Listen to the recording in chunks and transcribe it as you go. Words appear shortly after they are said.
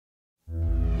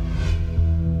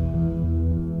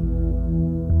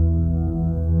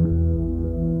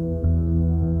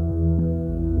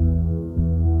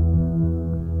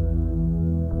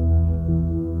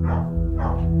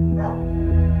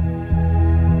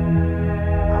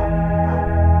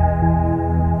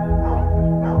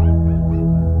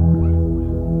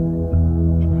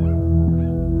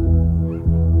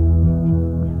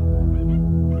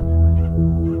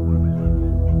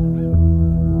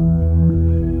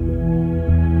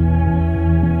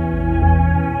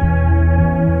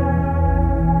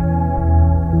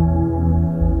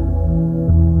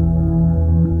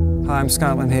I'm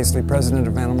Scotland Hastley, President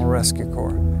of Animal Rescue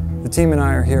Corps. The team and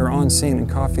I are here on scene in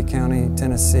Coffee County,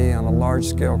 Tennessee on a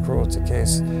large-scale cruelty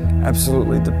case.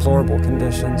 Absolutely deplorable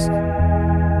conditions.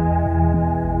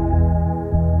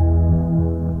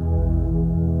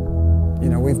 You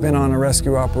know, we've been on a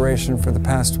rescue operation for the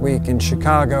past week in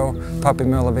Chicago, puppy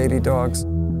mill of 80 dogs.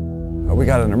 We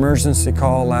got an emergency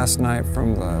call last night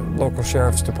from the local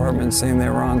sheriff's department saying they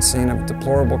were on scene of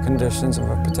deplorable conditions of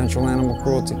a potential animal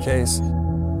cruelty case.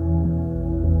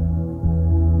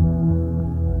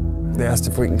 They asked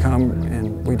if we can come,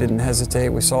 and we didn't hesitate.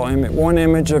 We saw one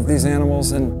image of these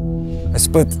animals, and I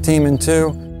split the team in two.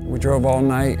 We drove all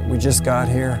night. We just got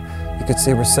here. You could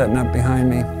see we're setting up behind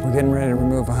me. We're getting ready to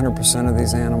remove 100% of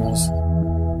these animals.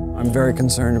 I'm very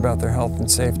concerned about their health and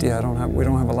safety. We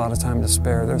don't have a lot of time to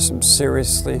spare. There's some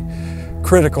seriously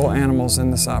critical animals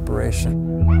in this operation.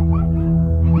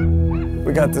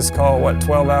 We got this call, what,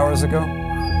 12 hours ago?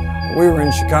 We were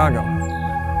in Chicago.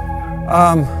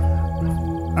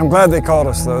 I'm glad they called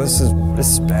us, though. This is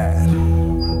bad.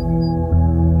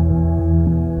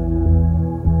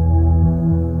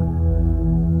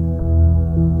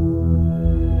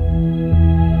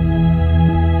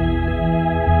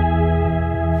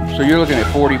 So you're looking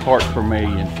at 40 parts per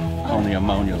million on the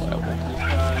ammonia level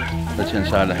that's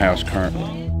inside the house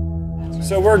currently.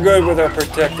 So we're good with our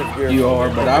protective gear. You are,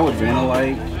 but I would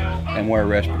ventilate and wear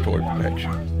respiratory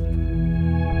protection.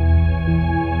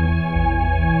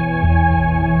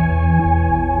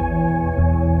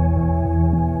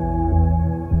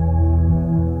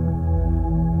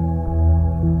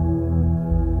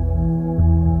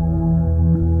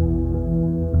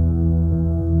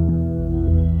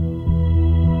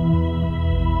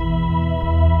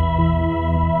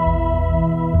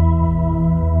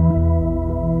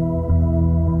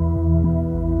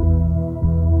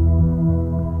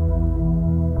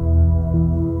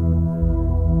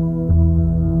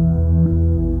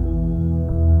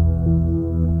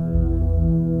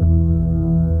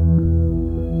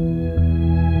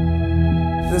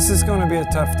 This is going to be a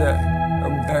tough day,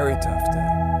 a very tough day.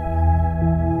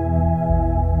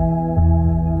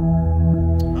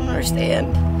 I don't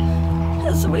understand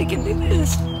how somebody can do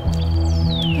this,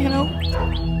 you know?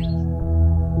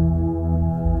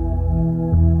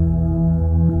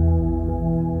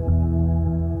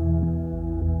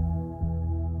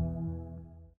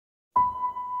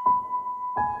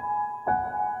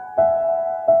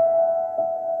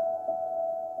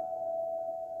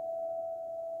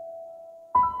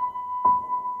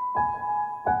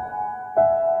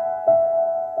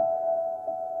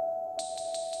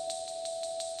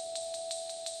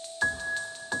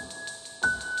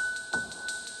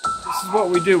 This is what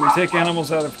we do. We take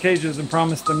animals out of cages and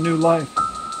promise them new life.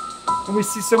 And we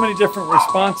see so many different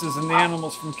responses in the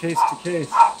animals from case to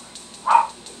case.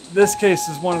 This case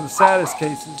is one of the saddest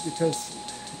cases because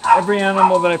every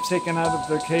animal that I've taken out of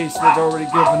their case, they've already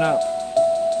given up.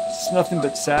 It's nothing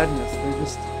but sadness.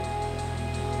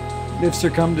 They've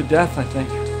succumbed to death, I think.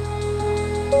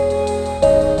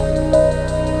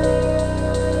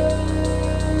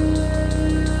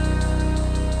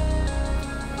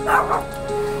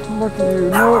 Look at you.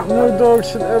 No dog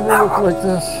should ever look like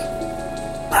this.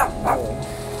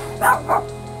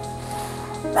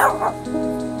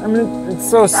 I mean, it's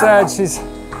so sad. She's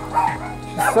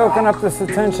soaking up this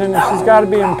attention. She's got to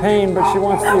be in pain, but she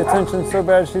wants the attention so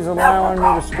bad she's allowing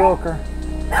me to stroke her.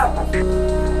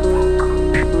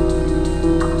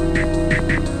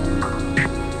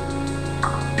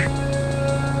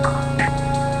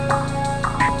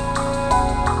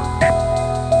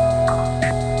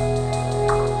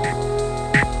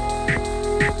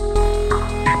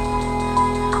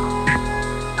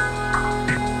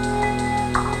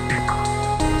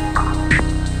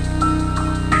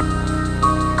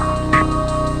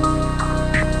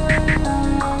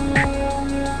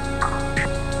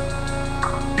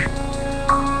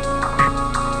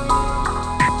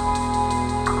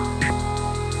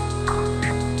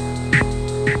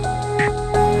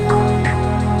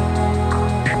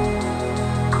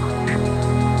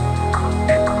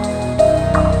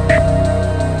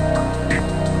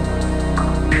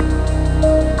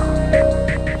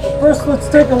 First, let's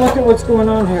take a look at what's going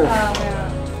on here.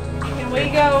 Can we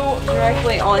go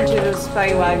directly onto the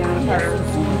spay wagon with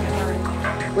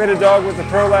her? We had a dog with a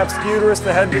prolapsed uterus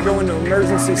that had to go into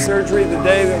emergency surgery the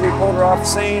day that we pulled her off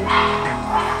scene.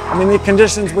 I mean, the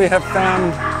conditions we have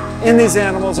found in these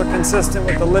animals are consistent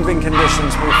with the living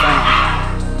conditions we found.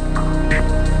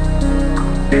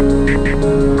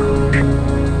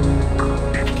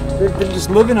 They've been just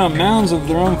living on mounds of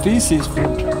their own feces for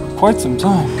quite some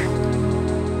time.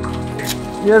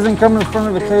 He hasn't come in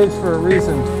front of a cage for a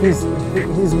reason.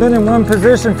 He's been in one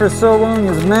position for so long,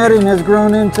 his matting has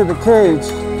grown into the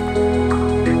cage.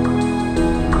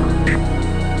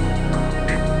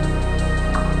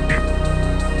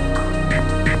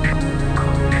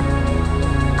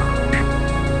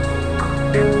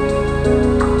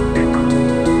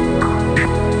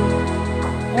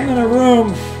 I'm in a room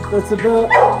that's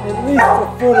about at least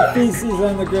a foot of feces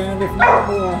on the ground, if not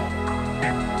more.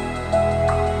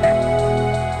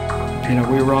 You know,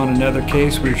 we were on another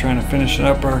case. We were trying to finish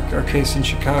up our case in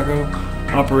Chicago,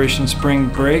 Operation Spring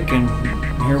Break, and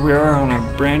here we are on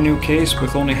a brand new case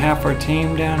with only half our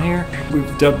team down here.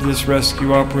 We've dubbed this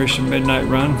rescue Operation Midnight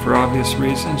Run for obvious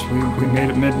reasons. We made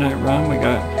a midnight run. We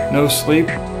got no sleep.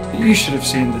 You should have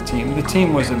seen the team. The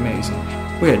team was amazing.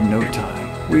 We had no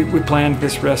time. We planned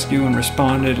this rescue and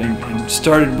responded and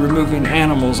started removing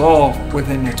animals all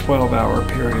within a 12-hour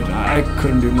period. I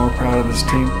couldn't be more proud of this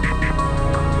team.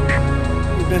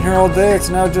 We've been here all day. It's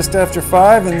now just after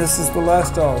 5, and this is the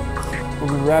last dog.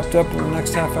 We'll be wrapped up in the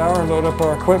next half hour, load up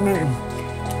our equipment,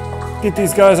 and get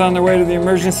these guys on their way to the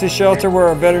emergency shelter where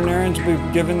our veterinarians will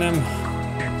be giving them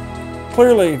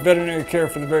clearly veterinary care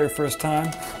for the very first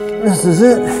time. This is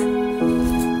it.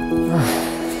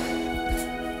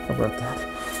 How about that?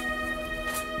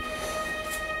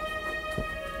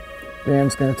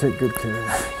 Dan's gonna take good care of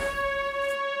that.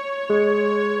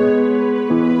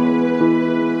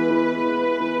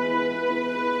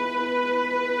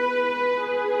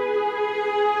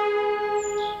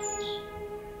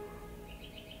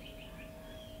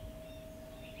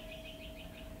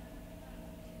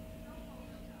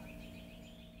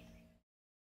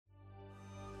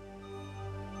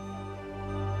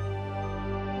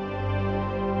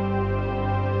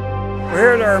 We're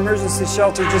here at our emergency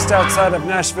shelter just outside of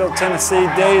Nashville, Tennessee,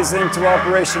 days into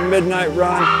Operation Midnight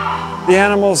Run. The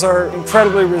animals are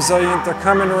incredibly resilient. They're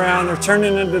coming around, they're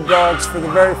turning into dogs for the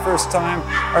very first time.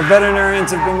 Our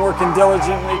veterinarians have been working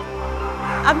diligently.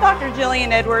 I'm Dr.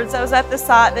 Jillian Edwards. I was at the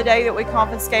site the day that we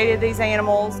confiscated these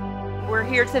animals. We're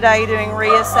here today doing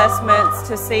reassessments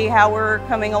to see how we're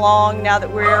coming along now that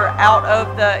we're out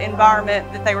of the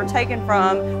environment that they were taken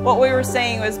from. What we were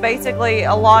seeing was basically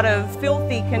a lot of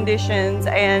filthy conditions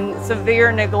and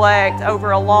severe neglect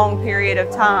over a long period of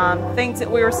time. Things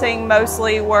that we were seeing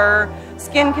mostly were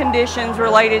skin conditions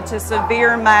related to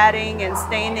severe matting and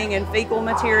standing and fecal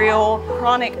material,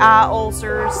 chronic eye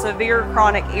ulcers, severe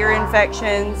chronic ear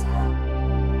infections.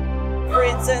 For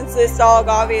instance, this dog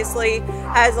obviously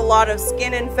has a lot of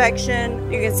skin infection.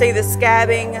 You can see the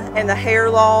scabbing and the hair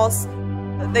loss.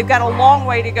 They've got a long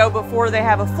way to go before they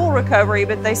have a full recovery,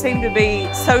 but they seem to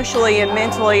be socially and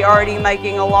mentally already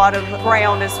making a lot of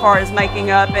ground as far as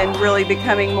making up and really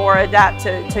becoming more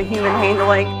adapted to human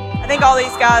handling. I think all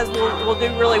these guys will do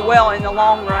really well in the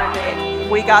long run, and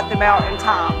we got them out in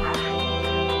time.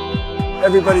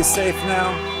 Everybody's safe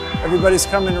now. Everybody's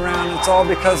coming around. It's all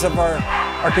because of our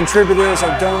contributors,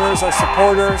 our donors, our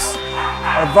supporters,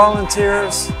 our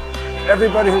volunteers,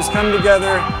 everybody who's come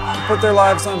together to put their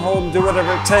lives on hold and do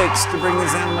whatever it takes to bring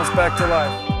these animals back to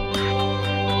life.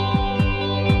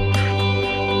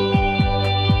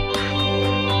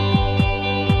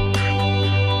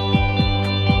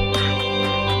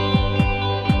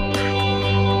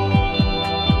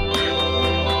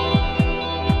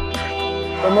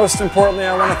 But most importantly,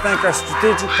 I want to thank our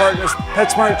strategic partners,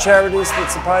 PetSmart Charities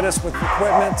that supplied us with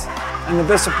equipment, and the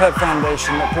Vista Pet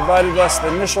Foundation that provided us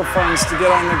the initial funds to get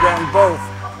on the ground both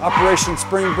Operation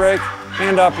Spring Break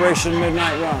and Operation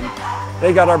Midnight Run.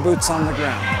 They got our boots on the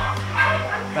ground.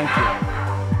 Thank you.